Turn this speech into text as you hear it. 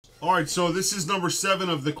All right, so this is number 7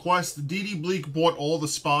 of the quest. Dee Bleak bought all the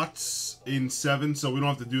spots in 7, so we don't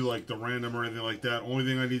have to do like the random or anything like that. Only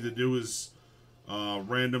thing I need to do is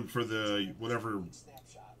random for the whatever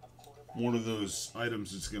one of those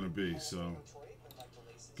items it's going to be. So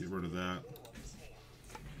get rid of that.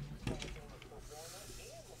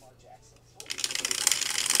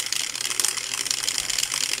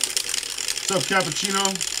 What's up,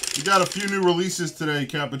 Cappuccino? We got a few new releases today,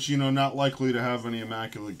 Cappuccino. Not likely to have any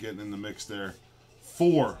Immaculate getting in the mix there.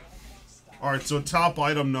 4. All right, so top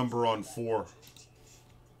item number on 4.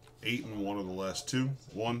 8 and 1 of the last 2.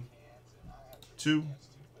 1, 2,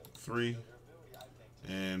 3,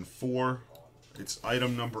 and 4. It's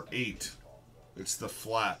item number 8. It's the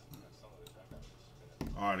flat.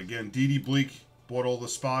 All right, again, Dee Bleak bought all the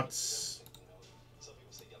spots.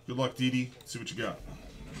 Good luck, Dee. See what you got.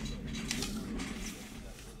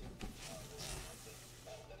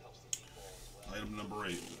 Item number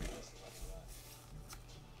 8.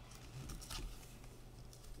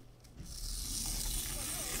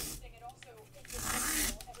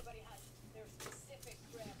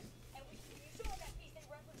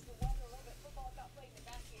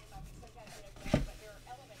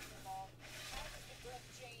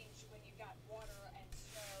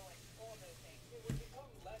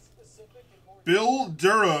 Bill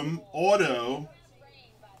Durham auto.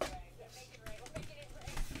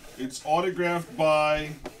 It's autographed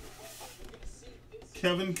by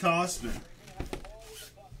Kevin Costner.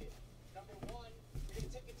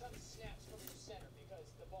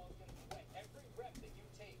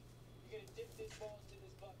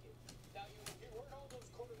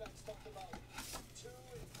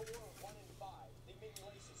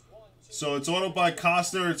 So it's auto by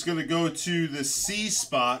Costner. It's going to go to the C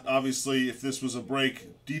spot. Obviously, if this was a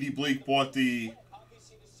break, Dee Bleak bought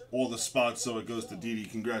all the spots, so it goes to Dee.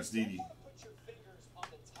 Congrats, Dee.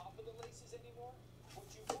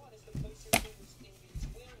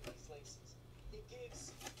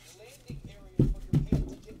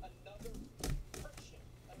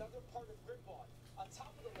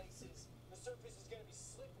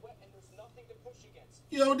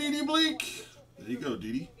 Yo, Dee Bleak. There you go,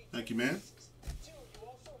 Dee. Thank you, man.